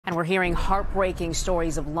And we're hearing heartbreaking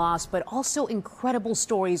stories of loss, but also incredible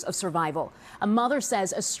stories of survival. A mother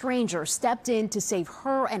says a stranger stepped in to save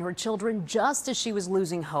her and her children just as she was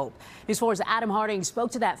losing hope. News 4's Adam Harding spoke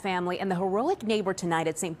to that family and the heroic neighbor tonight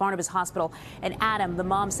at St. Barnabas Hospital. And Adam, the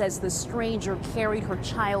mom, says the stranger carried her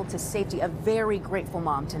child to safety. A very grateful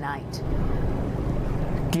mom tonight.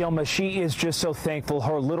 Guilma, she is just so thankful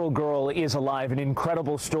her little girl is alive. An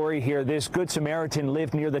incredible story here. This Good Samaritan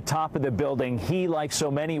lived near the top of the building. He, like so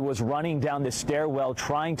many, was running down the stairwell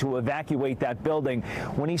trying to evacuate that building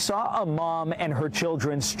when he saw a mom and her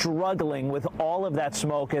children struggling with all of that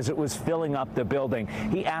smoke as it was filling up the building.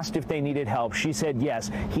 He asked if they needed help. She said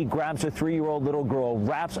yes. He grabs a 3-year-old little girl,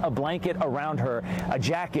 wraps a blanket around her, a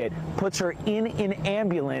jacket, puts her in an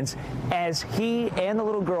ambulance as he and the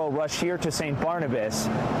little girl rush here to St. Barnabas.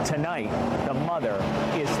 Tonight, the mother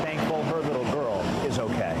is thankful her little girl is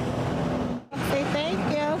okay. Say thank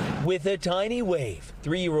you. With a tiny wave,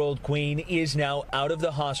 3-year-old Queen is now out of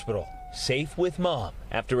the hospital, safe with mom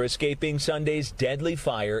after escaping Sunday's deadly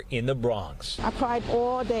fire in the Bronx. I cried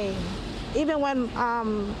all day. Even when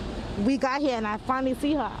we got here and I finally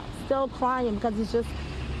see her, still crying because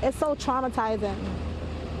it's so traumatizing.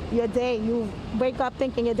 Your day, you wake up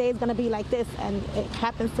thinking your day is going to be like this, and it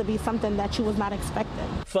happens to be something that you was not expecting.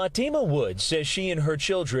 Fatima Woods says she and her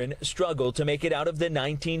children struggled to make it out of the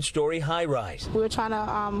 19-story high-rise. We were trying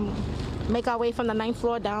to make our way from the 9th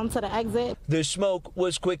floor down to the exit. The smoke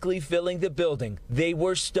was quickly filling the building. They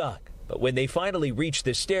were stuck. But when they finally reached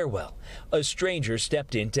the stairwell, a stranger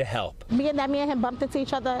stepped in to help. Me and him bumped into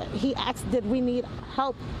each other. He asked, did we need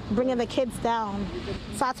help bringing the kids down?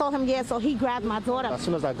 So I told him, yeah, so he grabbed my daughter. As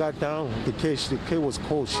soon as I got down, the kid was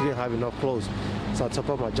cold. She didn't have enough clothes. So I took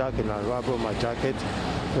off my jacket and I wrapped up my jacket.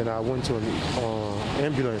 Then I went to an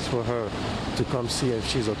ambulance for her to come see if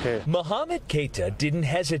she's okay. Mohammed Keita didn't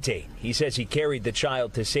hesitate. He says he carried the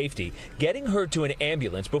child to safety, getting her to an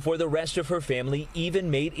ambulance before the rest of her family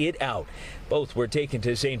even made it out. Both were taken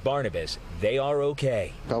to St. Barnabas. They are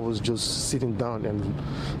okay. I was just sitting down and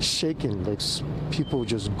shaking, like people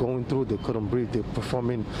just going through. They couldn't breathe. They're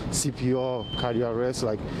performing CPR, cardiac arrest.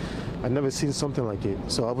 Like I never seen something like it.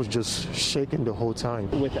 So I was just shaking the whole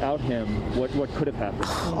time. Without him, what could have happened?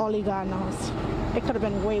 Only God knows. It could have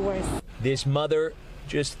been way worse. This mother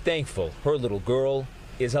just thankful her little girl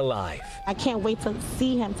is alive. I can't wait to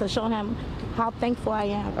see him, to show him how thankful I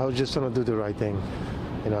am. I was just trying to do the right thing,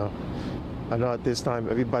 you know. I know at this time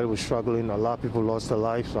everybody was struggling. A lot of people lost their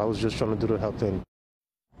lives, so I was just trying to do the help thing.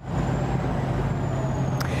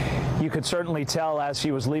 You could certainly tell as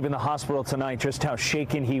he was leaving the hospital tonight just how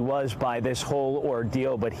shaken he was by this whole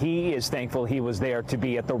ordeal, but he is thankful he was there to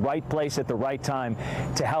be at the right place at the right time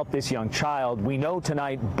to help this young child. We know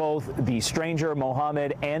tonight both the stranger,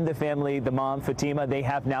 Mohammed, and the family, the mom, Fatima, they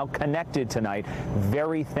have now connected tonight.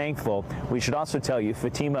 Very thankful. We should also tell you,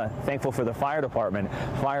 Fatima, thankful for the fire department.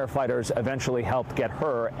 Firefighters eventually helped get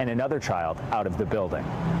her and another child out of the building.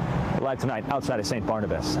 Live tonight outside of St.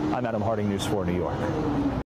 Barnabas, I'm Adam Harding, News 4 New York.